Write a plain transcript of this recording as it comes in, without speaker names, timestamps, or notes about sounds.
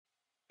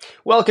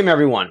Welcome,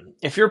 everyone.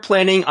 If you're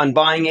planning on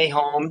buying a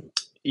home,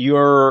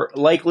 you're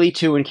likely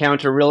to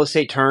encounter real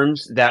estate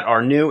terms that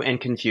are new and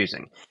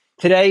confusing.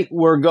 Today,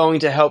 we're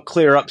going to help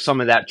clear up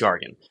some of that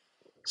jargon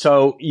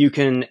so you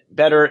can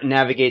better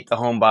navigate the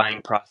home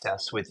buying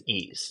process with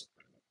ease.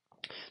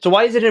 So,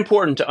 why is it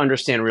important to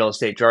understand real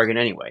estate jargon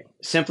anyway?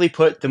 Simply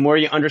put, the more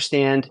you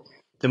understand,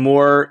 the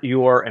more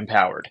you're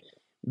empowered.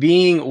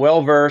 Being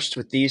well versed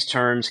with these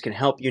terms can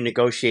help you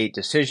negotiate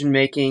decision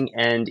making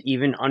and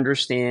even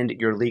understand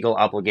your legal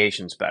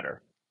obligations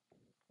better.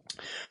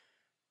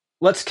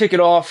 Let's kick it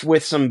off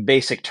with some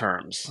basic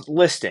terms.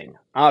 Listing,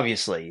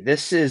 obviously.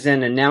 This is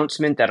an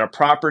announcement that a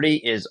property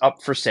is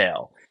up for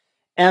sale.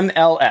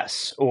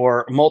 MLS,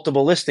 or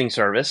Multiple Listing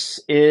Service,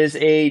 is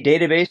a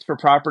database for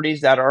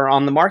properties that are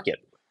on the market.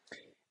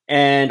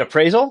 And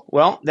appraisal,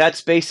 well, that's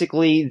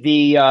basically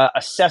the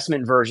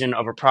assessment version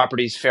of a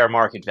property's fair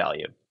market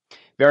value.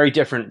 Very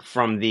different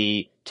from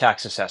the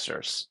tax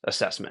assessor's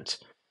assessment.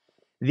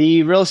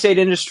 The real estate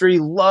industry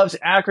loves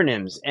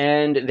acronyms,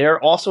 and they're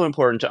also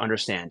important to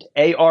understand.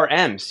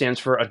 ARM stands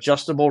for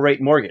Adjustable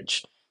Rate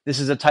Mortgage. This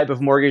is a type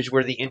of mortgage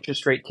where the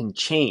interest rate can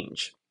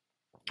change.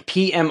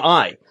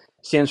 PMI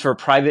stands for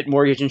Private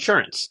Mortgage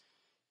Insurance,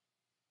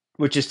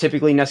 which is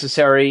typically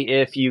necessary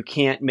if you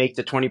can't make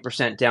the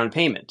 20% down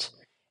payment.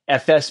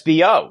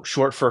 FSBO,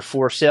 short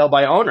for sale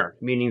by owner,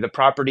 meaning the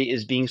property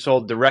is being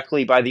sold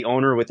directly by the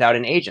owner without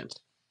an agent.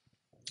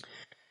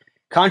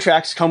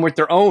 Contracts come with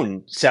their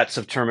own sets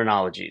of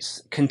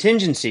terminologies.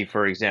 Contingency,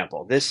 for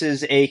example. This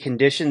is a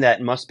condition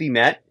that must be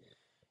met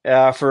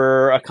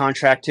for a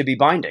contract to be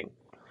binding.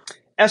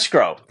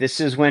 Escrow. This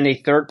is when a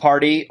third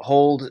party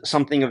holds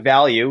something of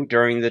value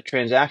during the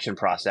transaction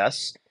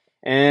process.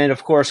 And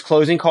of course,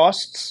 closing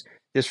costs.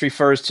 This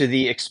refers to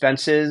the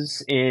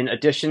expenses in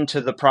addition to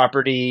the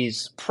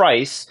property's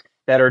price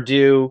that are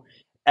due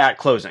at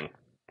closing.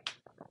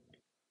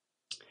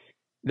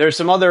 There's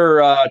some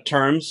other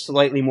terms,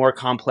 slightly more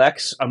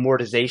complex.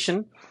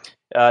 Amortization.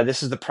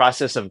 This is the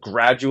process of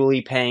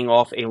gradually paying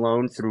off a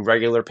loan through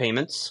regular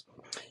payments.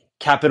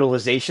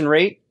 Capitalization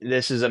rate.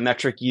 This is a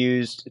metric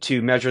used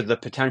to measure the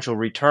potential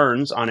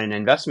returns on an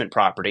investment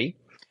property.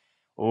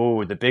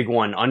 Oh, the big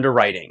one,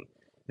 underwriting.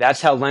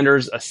 That's how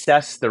lenders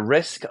assess the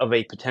risk of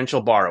a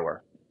potential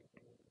borrower.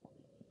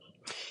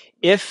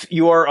 If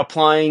you're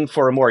applying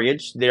for a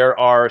mortgage, there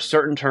are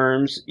certain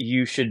terms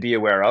you should be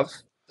aware of.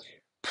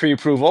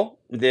 Pre-approval.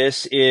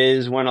 This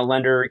is when a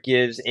lender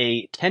gives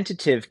a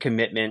tentative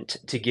commitment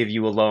to give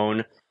you a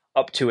loan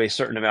up to a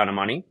certain amount of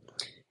money.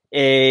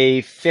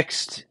 A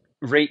fixed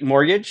rate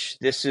mortgage.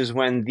 This is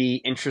when the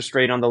interest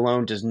rate on the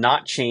loan does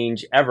not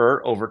change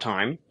ever over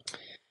time.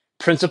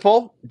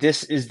 Principal.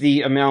 This is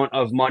the amount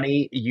of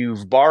money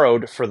you've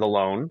borrowed for the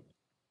loan.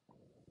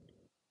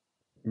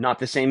 Not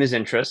the same as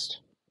interest.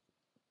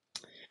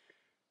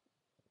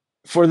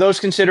 For those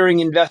considering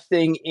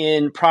investing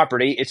in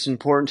property, it's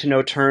important to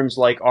know terms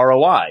like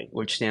ROI,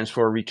 which stands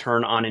for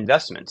return on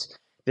investment.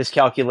 This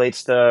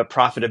calculates the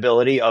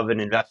profitability of an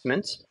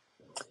investment.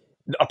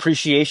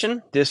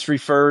 Appreciation, this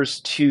refers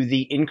to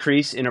the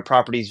increase in a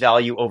property's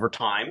value over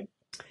time.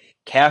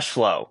 Cash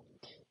flow,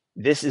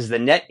 this is the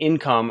net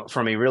income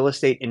from a real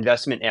estate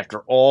investment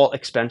after all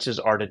expenses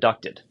are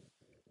deducted.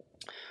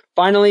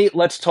 Finally,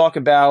 let's talk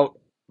about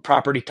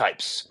property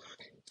types.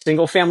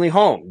 Single family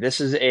home.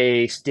 This is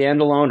a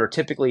standalone or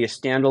typically a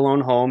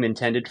standalone home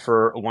intended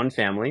for one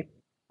family.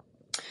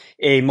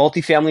 A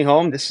multifamily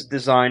home. This is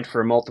designed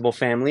for multiple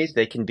families.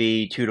 They can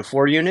be 2 to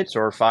 4 units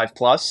or 5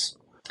 plus.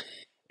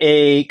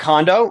 A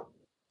condo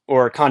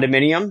or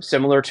condominium,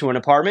 similar to an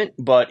apartment,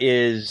 but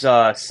is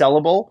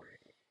sellable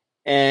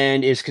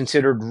and is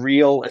considered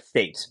real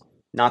estate.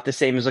 Not the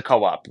same as a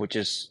co-op, which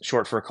is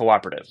short for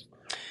cooperative.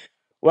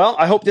 Well,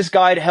 I hope this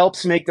guide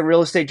helps make the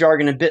real estate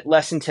jargon a bit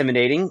less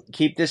intimidating.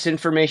 Keep this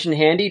information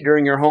handy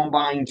during your home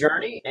buying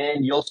journey,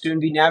 and you'll soon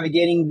be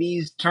navigating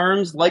these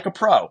terms like a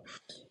pro.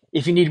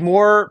 If you need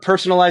more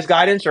personalized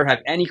guidance or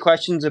have any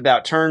questions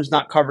about terms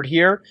not covered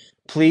here,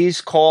 please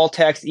call,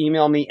 text,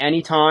 email me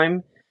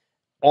anytime.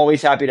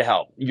 Always happy to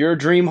help. Your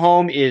dream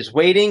home is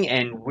waiting,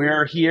 and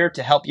we're here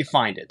to help you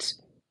find it.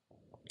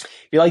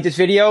 If you like this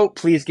video,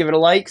 please give it a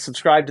like,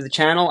 subscribe to the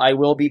channel. I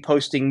will be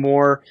posting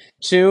more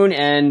soon,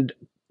 and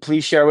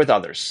please share with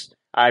others.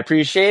 I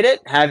appreciate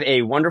it. Have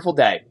a wonderful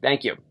day.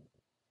 Thank you.